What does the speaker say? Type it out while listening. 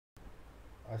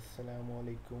Assalamu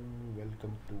alaikum.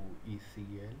 Welcome to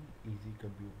ECL Easy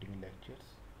Computing Lectures.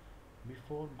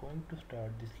 Before going to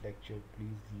start this lecture,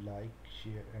 please like,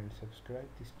 share and subscribe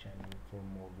this channel for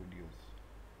more videos.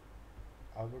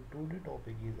 Our today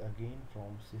topic is again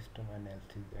from System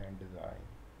Analysis and Design,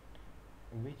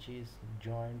 which is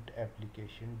Joint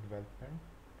Application Development.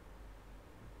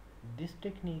 This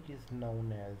technique is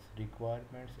known as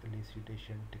Requirements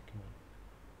Elicitation Technique.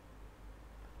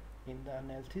 In the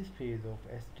analysis phase of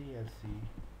SDLC,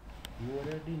 you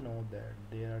already know that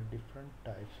there are different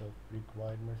types of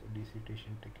requirements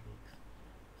elicitation techniques,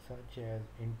 such as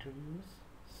interviews,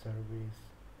 surveys,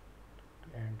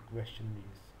 and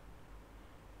questionnaires.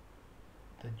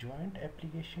 The joint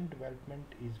application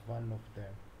development is one of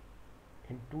them.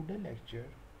 In today's lecture,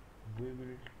 we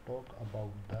will talk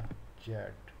about the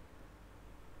JAT.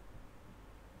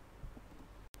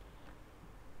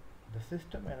 The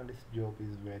system analyst job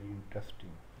is very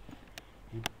interesting.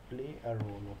 You play a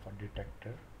role of a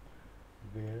detector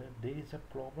where there is a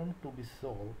problem to be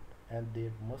solved and they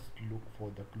must look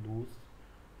for the clues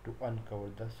to uncover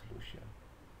the solution.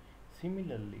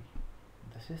 Similarly,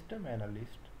 the system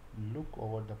analyst look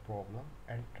over the problem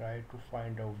and try to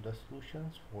find out the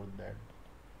solutions for that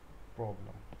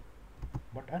problem.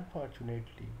 But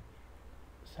unfortunately,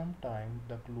 sometimes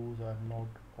the clues are not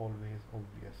always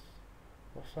obvious,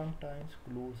 or sometimes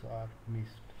clues are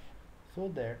missed. So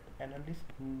that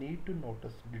analysts need to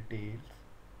notice details,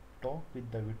 talk with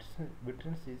the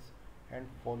witnesses and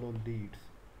follow leads,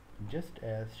 just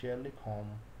as Sherlock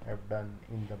Holmes have done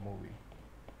in the movie.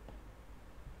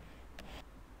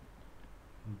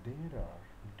 There are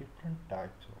different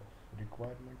types of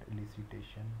requirement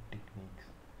elicitation techniques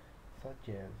such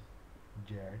as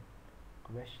JAD,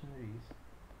 questionnaires,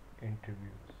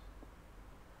 interviews.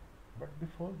 But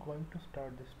before going to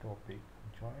start this topic,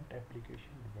 joint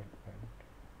application development,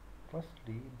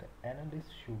 firstly the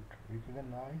analyst should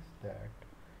recognize that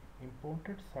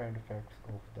important side effects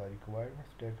of the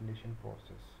requirements definition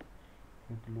process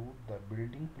include the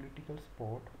building political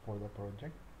support for the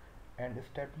project and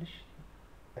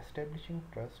establishing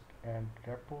trust and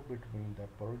rapport between the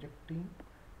project team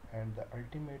and the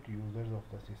ultimate users of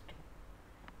the system.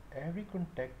 Every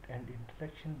contact and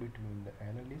interaction between the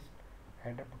analyst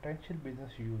and a potential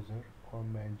business user or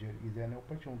manager is an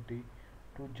opportunity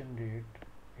to generate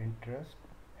interest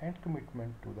and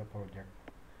commitment to the project.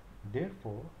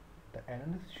 Therefore, the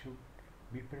analyst should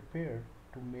be prepared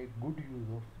to make good use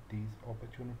of these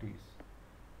opportunities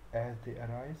as they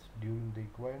arise during the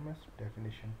requirements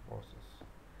definition process.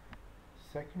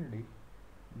 Secondly,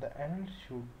 the analyst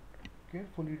should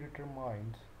carefully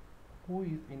determine who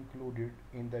is included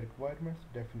in the requirements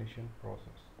definition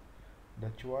process. The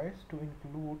choice to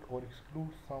include or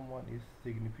exclude someone is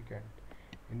significant.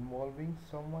 Involving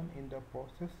someone in the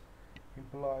process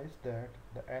implies that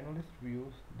the analyst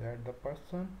views that the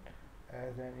person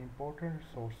as an important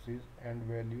resource and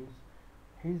values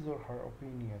his or her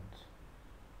opinions.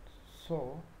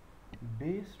 So,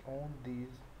 based on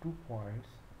these 2 points,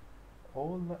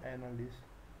 all the analysts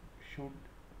should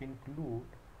include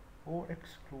or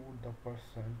exclude the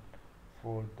person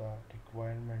for the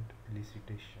requirement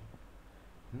elicitation.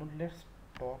 Now let's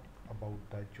talk about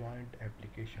the joint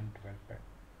application development.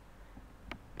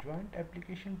 Joint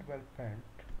application development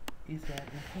is an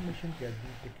information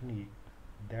gathering technique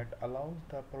that allows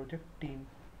the project team,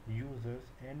 users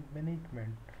and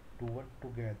management to work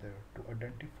together to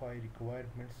identify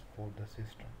requirements for the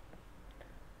system.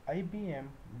 IBM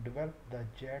developed the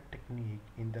JAT technique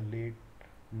in the late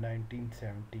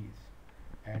 1970s,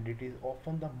 and it is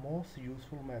often the most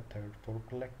useful method for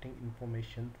collecting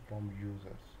information from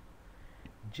users.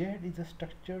 JAD is a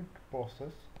structured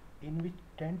process in which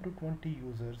 10 to 20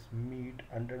 users meet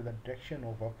under the direction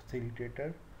of a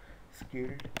facilitator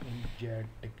skilled in JAD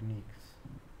techniques.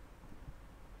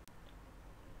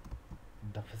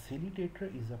 The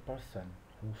facilitator is a person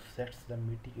who sets the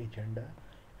meeting agenda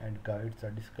and guides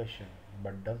the discussion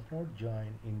but does not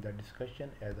join in the discussion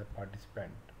as a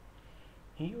participant.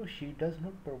 He or she does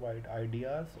not provide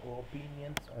ideas or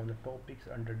opinions on the topics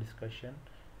under discussion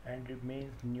and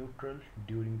remains neutral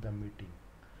during the meeting.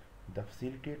 The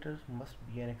facilitators must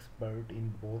be an expert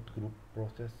in both group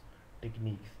process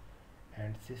techniques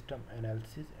and system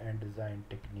analysis and design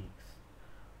techniques.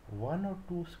 One or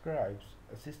two scribes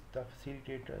assist the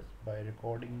facilitators by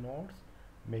recording notes,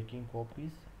 making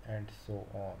copies, and so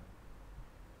on.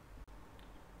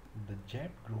 The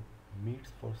JAT group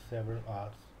meets for several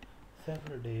hours,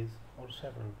 several days, or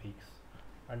several weeks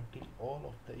until all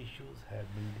of the issues have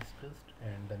been discussed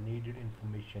and the needed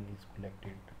information is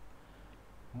collected.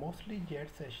 Mostly JAT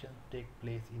sessions take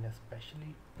place in a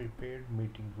specially prepared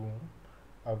meeting room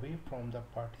away from the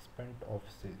participant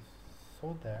offices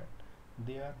so that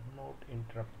they are not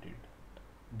interrupted.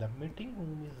 The meeting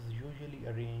room is usually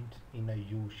arranged in a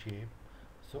U shape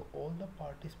so all the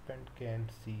participants can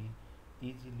see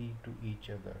easily to each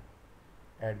other.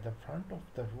 At the front of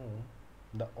the room,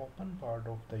 the open part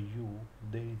of the U,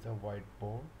 there is a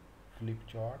whiteboard, flip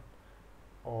chart,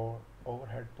 or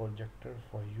overhead projector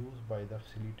for use by the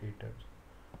facilitator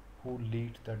who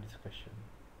leads the discussion.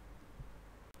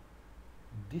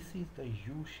 This is the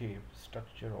U-shaped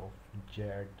structure of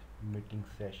JAD meeting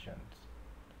sessions,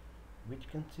 which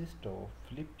consist of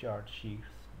flip chart sheets,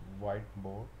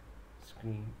 whiteboard,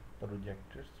 screen,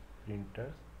 projectors,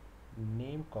 printers,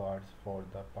 name cards for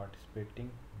the participating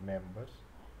members,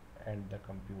 and the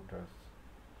computers.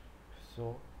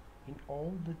 So, in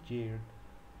all the JAD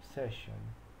session,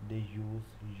 they use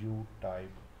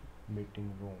U-type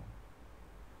meeting room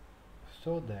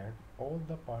so that all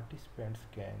the participants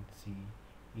can see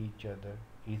each other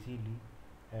easily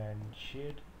and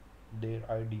share their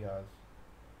ideas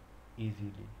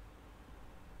easily.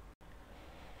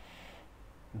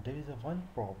 There is a one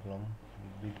problem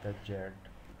with the JET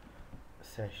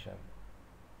session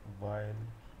while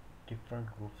different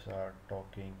groups are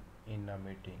talking in a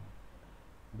meeting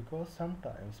because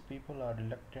sometimes people are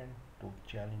reluctant to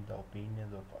challenge the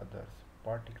opinions of others,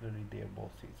 particularly their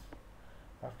bosses.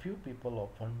 A few people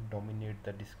often dominate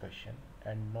the discussion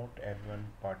and not everyone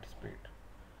participate.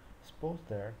 Suppose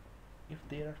that if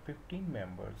there are 15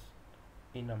 members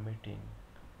in a meeting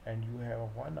and you have a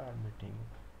 1 hour meeting,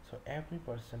 so every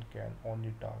person can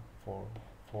only talk for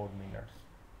 4 minutes.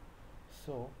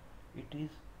 So it is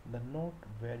the not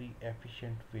very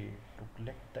efficient way to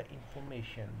collect the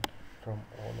information from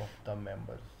all of the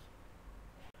members.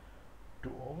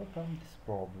 To overcome this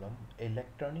problem,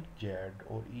 electronic JAD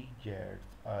or e-JADs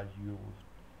are used.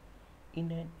 In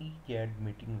an e-JAD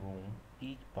meeting room,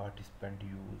 each participant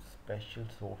uses special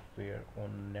software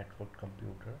on network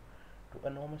computer to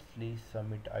anonymously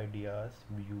submit ideas,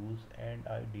 views and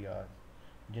ideas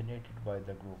generated by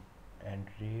the group and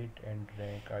rate and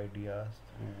rank ideas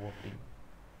through voting.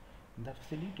 The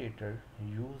facilitator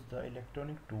uses the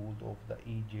electronic tools of the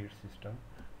e-JAD system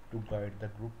to guide the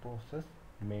group process,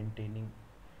 maintaining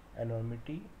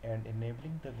anonymity and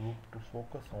enabling the group to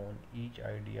focus on each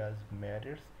idea's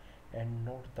merits and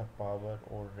not the power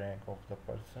or rank of the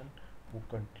person who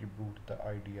contribute the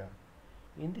idea.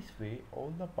 In this way,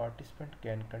 all the participants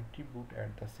can contribute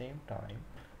at the same time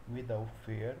without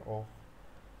fear of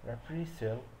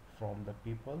reprisal from the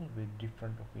people with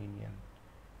different opinion.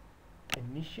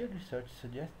 Initial research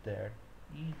suggests that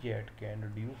EJET can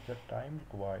reduce the time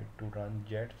required to run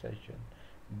JET session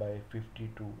by 50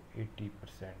 to 80%.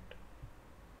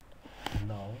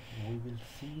 Now we will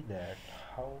see that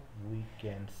how we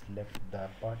can select the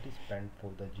participant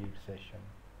for the JADE session.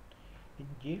 In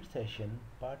JADE session,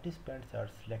 participants are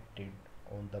selected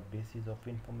on the basis of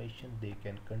information they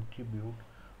can contribute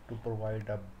to provide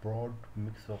a broad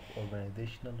mix of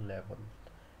organizational levels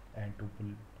and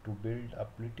to build a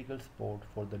political support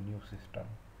for the new system.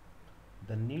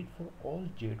 The need for all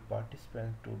JADE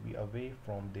participants to be away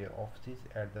from their offices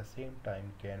at the same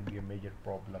time can be a major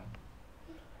problem.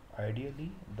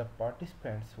 Ideally, the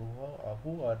participants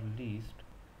who are released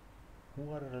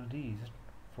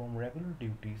from regular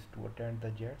duties to attend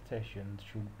the JET sessions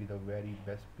should be the very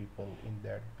best people in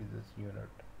that business unit.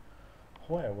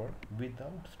 However,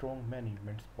 without strong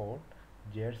management support,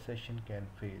 JET session can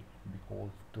fail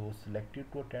because those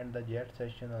selected to attend the JET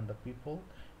session are the people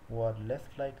who are less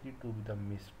likely to be the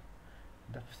missed.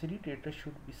 The facilitator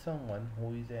should be someone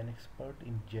who is an expert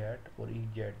in JET or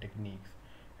EJET techniques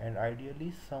and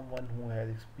ideally someone who has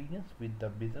experience with the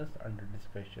business under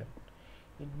discussion.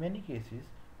 In many cases,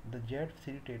 the JET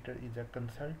facilitator is a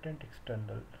consultant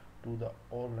external to the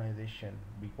organization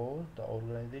because the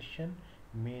organization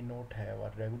may not have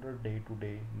a regular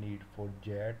day-to-day need for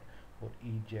JET or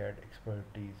EJET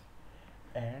expertise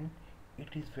and it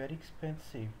is very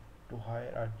expensive to hire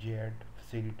a JET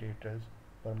facilitators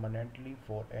permanently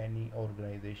for any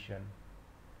organization.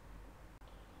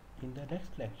 In the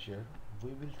next lecture, we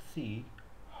will see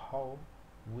how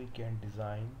we can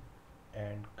design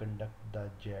and conduct the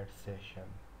JET session.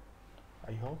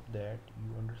 I hope that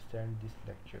you understand this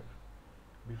lecture.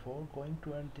 Before going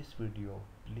to end this video,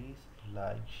 please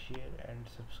like, share and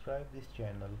subscribe this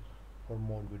channel for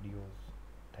more videos.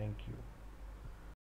 Thank you.